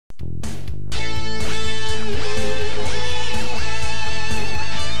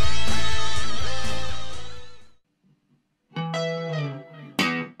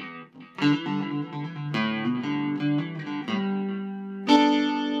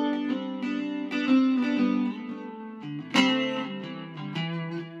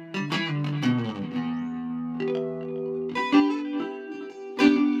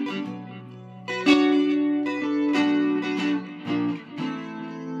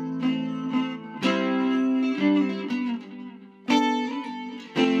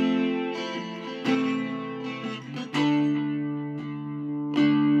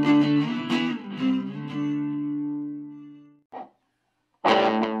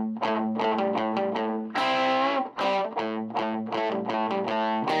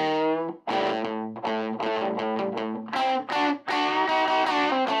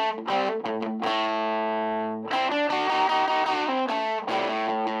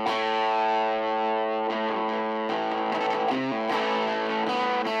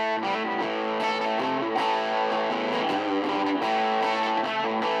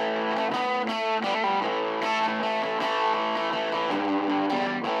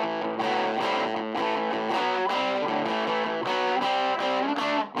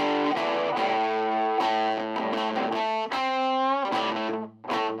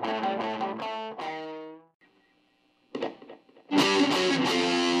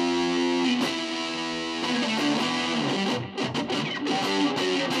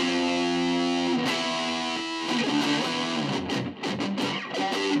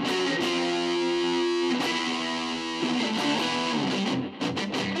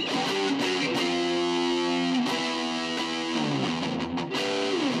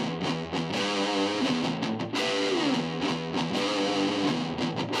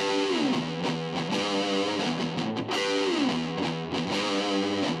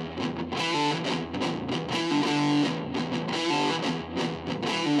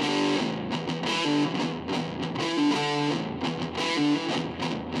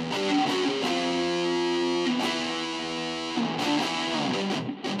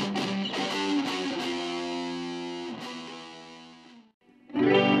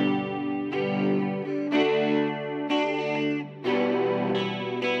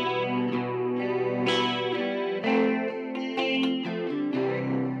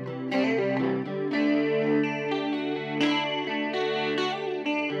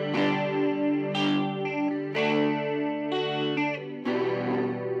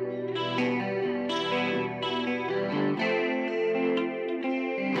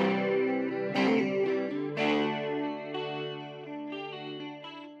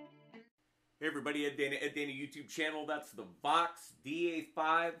everybody, Ed Dana YouTube channel. That's the Vox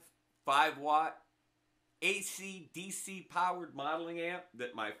DA5 5-watt AC DC powered modeling amp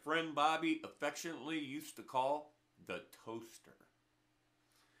that my friend Bobby affectionately used to call the toaster.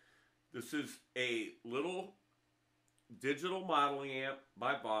 This is a little digital modeling amp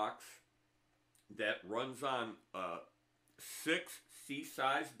by Vox that runs on 6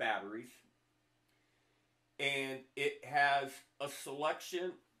 C-size batteries, and it has a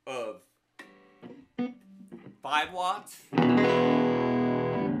selection of 5 watts,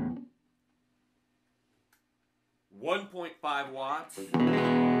 1.5 watts, and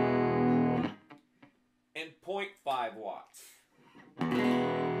 0.5 watts. You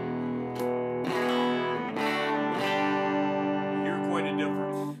hear quite a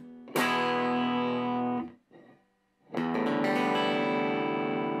difference.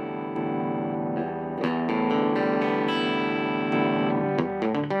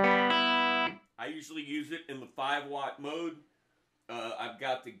 I usually use it in the 5-watt mode. I've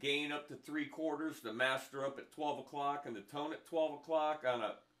got the gain up to 3/4, the master up at 12 o'clock, and the tone at 12 o'clock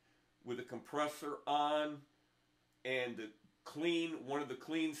with a compressor on, and the clean, one of the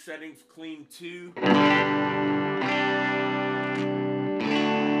clean settings, clean 2.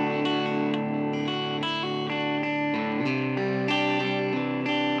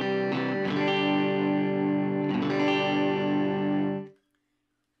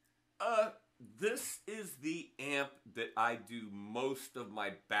 This is the amp that I do most of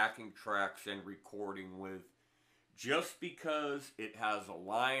my backing tracks and recording with, just because it has a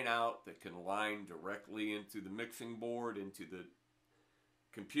line out that can line directly into the mixing board, into the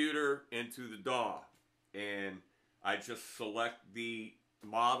computer, into the DAW. And I just select the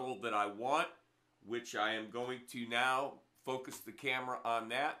model that I want, which I am going to now focus the camera on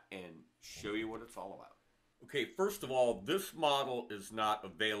that and show you what it's all about. Okay, first of all, this model is not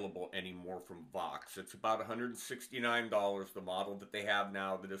available anymore from Vox. It's about $169, the model that they have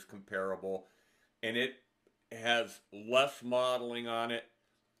now that is comparable. And it has less modeling on it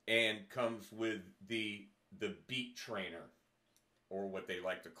and comes with the beat trainer, or what they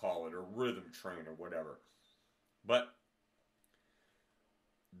like to call it, or rhythm trainer, whatever. But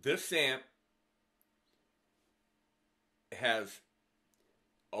this amp has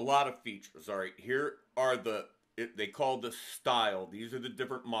a lot of features. All right, here are they call this style. These are the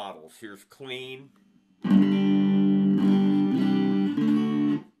different models. Here's clean. Let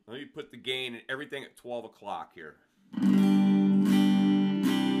me put the gain and everything at 12 o'clock here.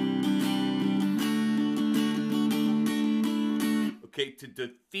 Okay, to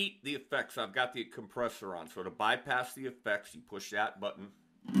defeat the effects, I've got the compressor on. So to bypass the effects, you push that button.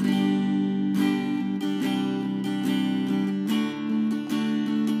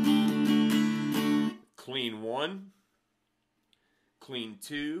 Clean 1, clean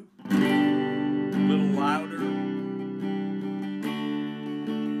 2, a little louder,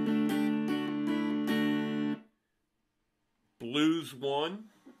 blues 1,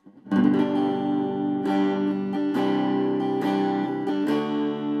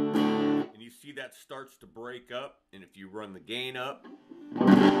 and you see that starts to break up, and if you run the gain up,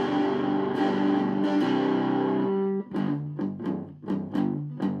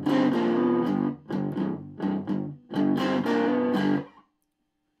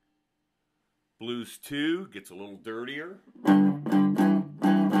 blues 2 gets a little dirtier.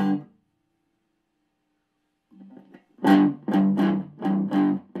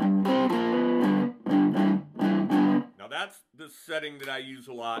 Now that's the setting that I use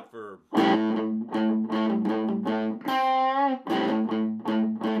a lot for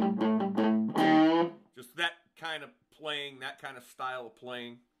just that kind of playing, that kind of style of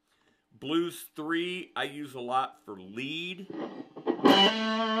playing. Blues 3 I use a lot for lead.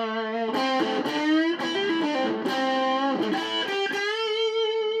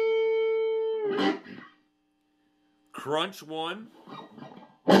 Crunch 1.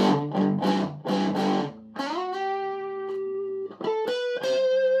 You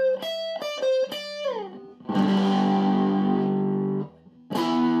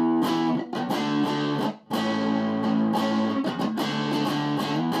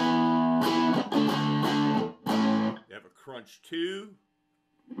have a crunch 2.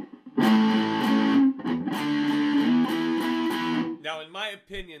 Now, in my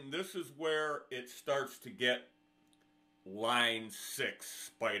opinion, this is where it starts to get line 6,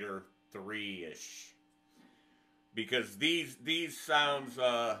 Spider 3-ish. Because these sounds,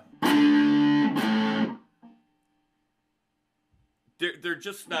 they're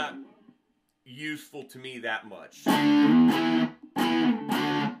just not useful to me that much.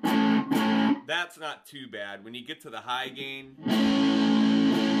 That's not too bad. When you get to the high gain,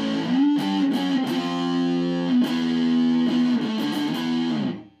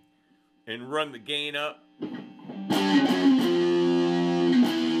 And run the gain up.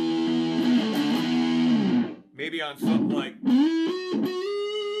 Maybe on something like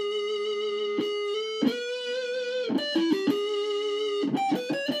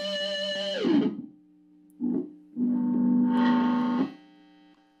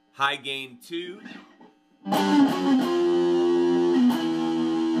high gain 2.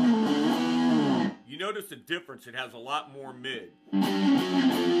 You notice the difference, it has a lot more mid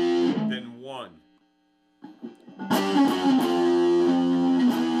than 1.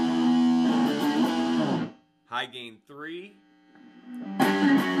 High gain 3.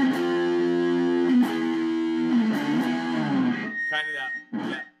 Kind of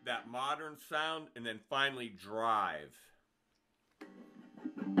that modern sound, and then finally drive.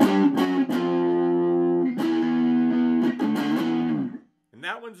 And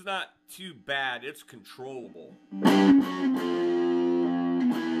that one's not too bad, it's controllable. You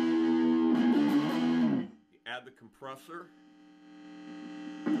add the compressor.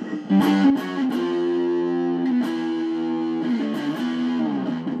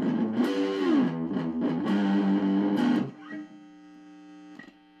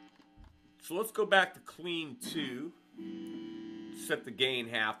 So let's go back to clean 2. Set the gain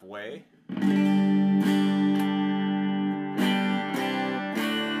halfway.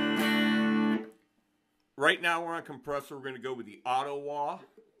 Right now we're on compressor. We're going to go with the auto wah.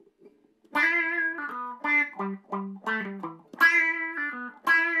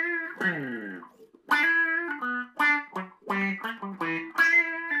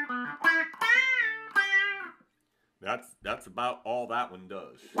 That's about all that one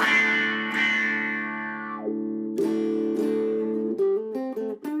does.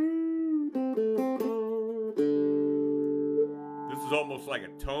 This is almost like a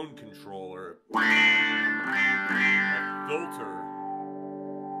tone controller. A filter.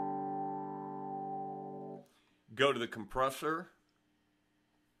 Go to the compressor,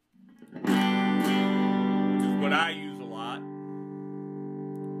 which is what I use a lot.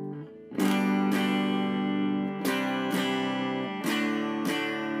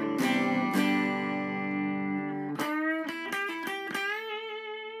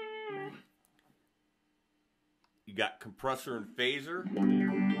 You got compressor and phaser.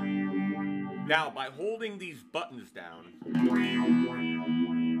 Now, by holding these buttons down, it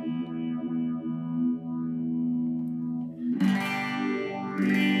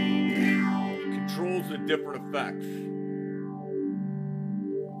controls the different effects.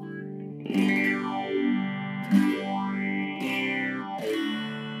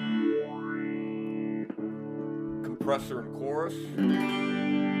 Compressor and chorus.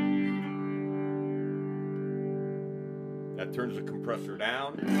 That turns the compressor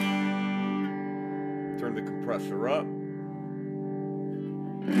down. Turn the compressor up.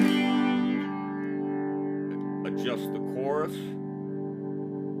 Adjust the chorus.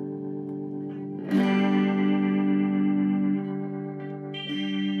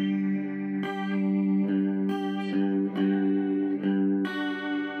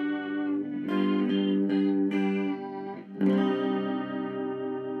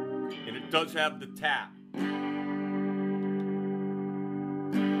 And it does have the tap.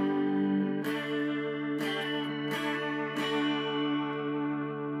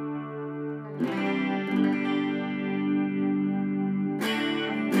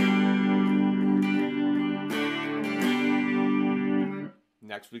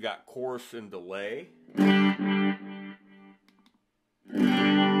 Next we got chorus and delay.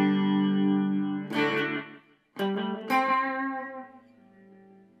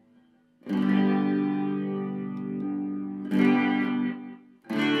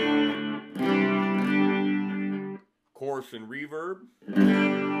 Chorus and reverb.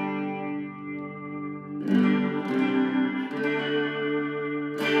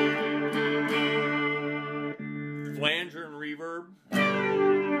 Flanger and reverb.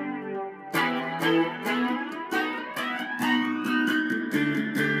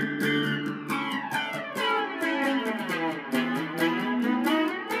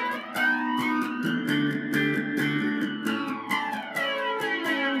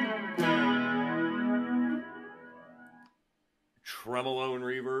 Tremolo and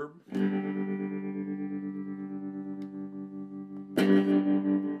reverb.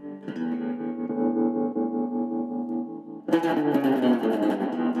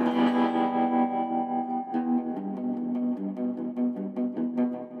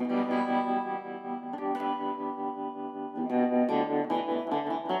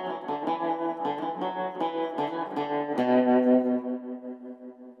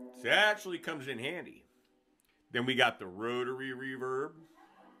 Yeah. actually comes in handy. Then we got the rotary reverb.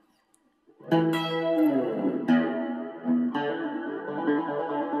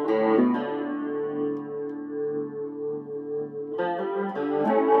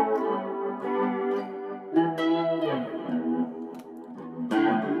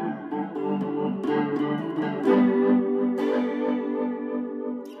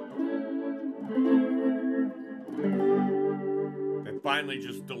 Then finally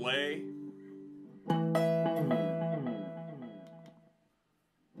just delay.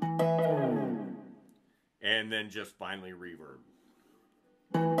 And then just finally reverb.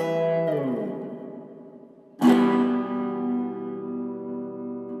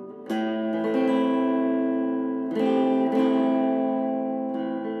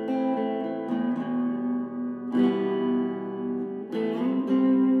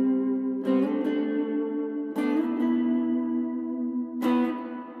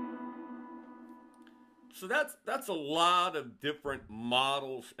 So that's a lot of different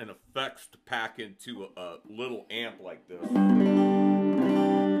models and effects to pack into a little amp like this.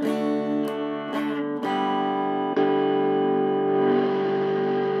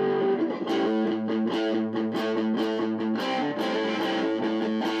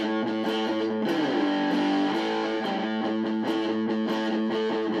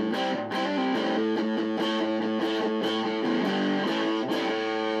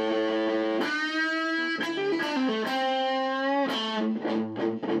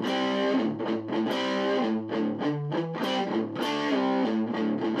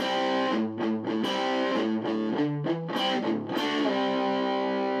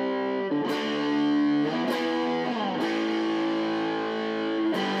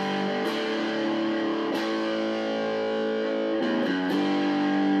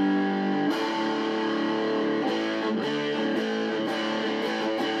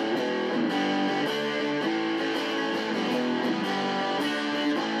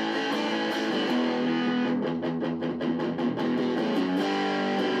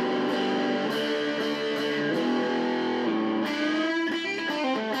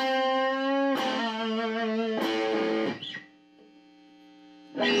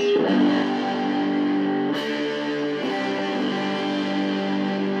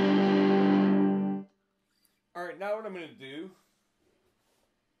 Alright, now what I'm going to do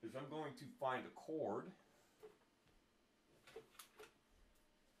is I'm going to find a chord.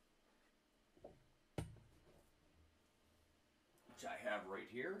 Which I have right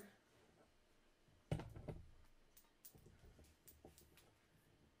here.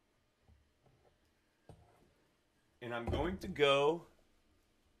 And I'm going to go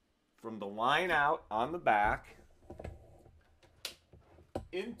from the line out on the back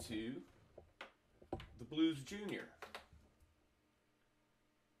into the Blues Junior.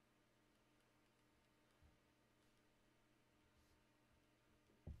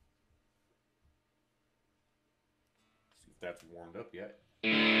 See if that's warmed up yet.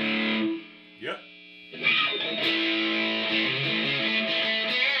 Yep.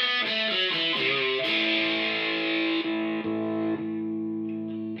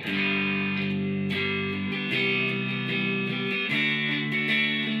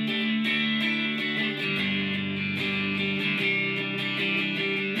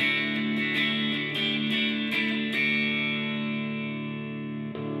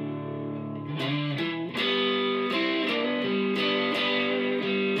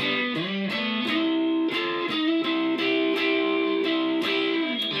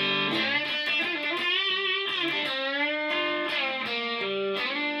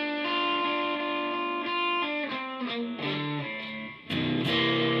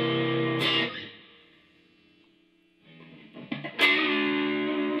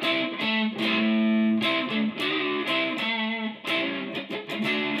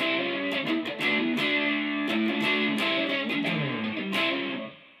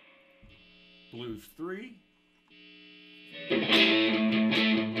 Blues 3.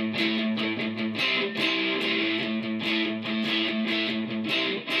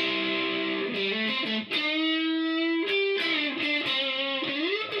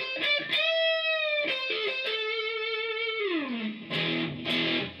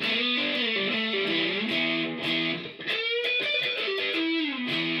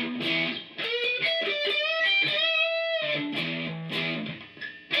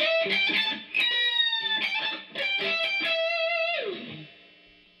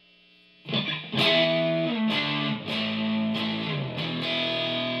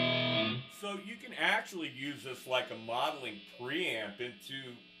 So you can actually use this like a modeling preamp into,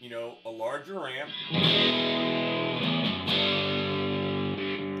 you know, a larger amp.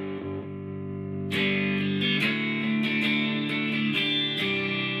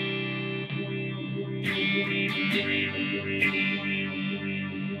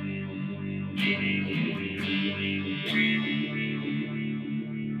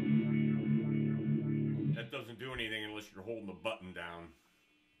 That doesn't do anything unless you're holding the button down.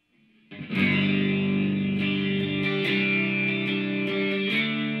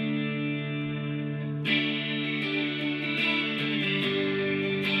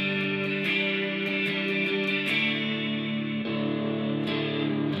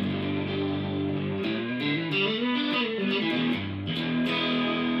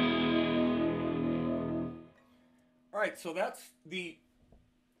 Alright, so that's the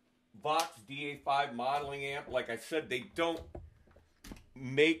Vox DA5 modeling amp. Like I said, they don't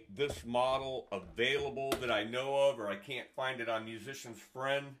make this model available that I know of, or I can't find it on Musician's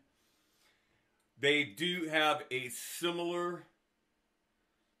Friend. They do have a similar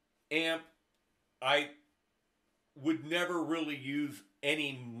amp. I would never really use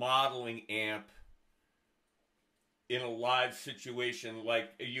any modeling amp in a live situation.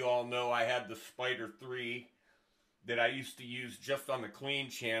 Like you all know, I had the Spider 3 that I used to use just on the clean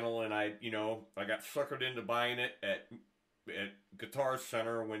channel, and I got suckered into buying it at Guitar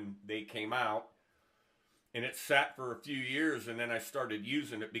Center when they came out, and it sat for a few years, and then I started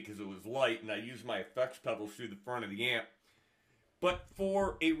using it because it was light, and I used my effects pedals through the front of the amp. But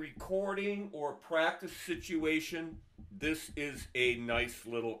for a recording or practice situation, this is a nice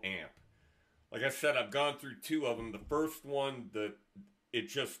little amp. Like I said, I've gone through two of them. The first one,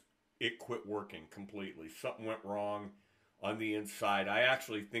 it quit working completely. Something went wrong on the inside. I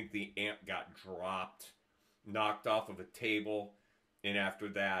actually think the amp got dropped, knocked off of a table, and after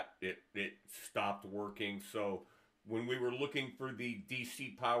that, it stopped working. So when we were looking for the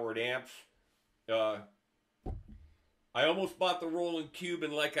DC powered amps, I almost bought the Roland Cube,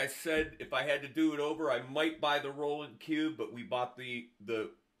 and like I said, if I had to do it over, I might buy the Roland Cube, but we bought the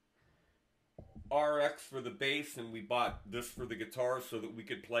RX for the bass, and we bought this for the guitar so that we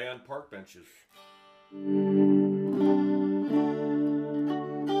could play on park benches.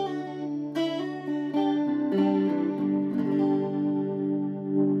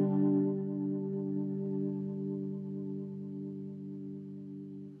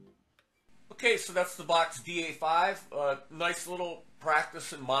 Okay, so that's the Vox DA5. Nice little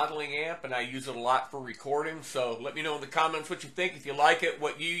practice and modeling amp, and I use it a lot for recording. So let me know in the comments what you think, if you like it,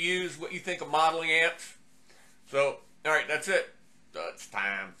 what you use, what you think of modeling amps. So, alright, that's it. It's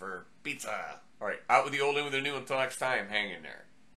time for pizza. Alright, out with the old, in with the new. Until next time, hang in there.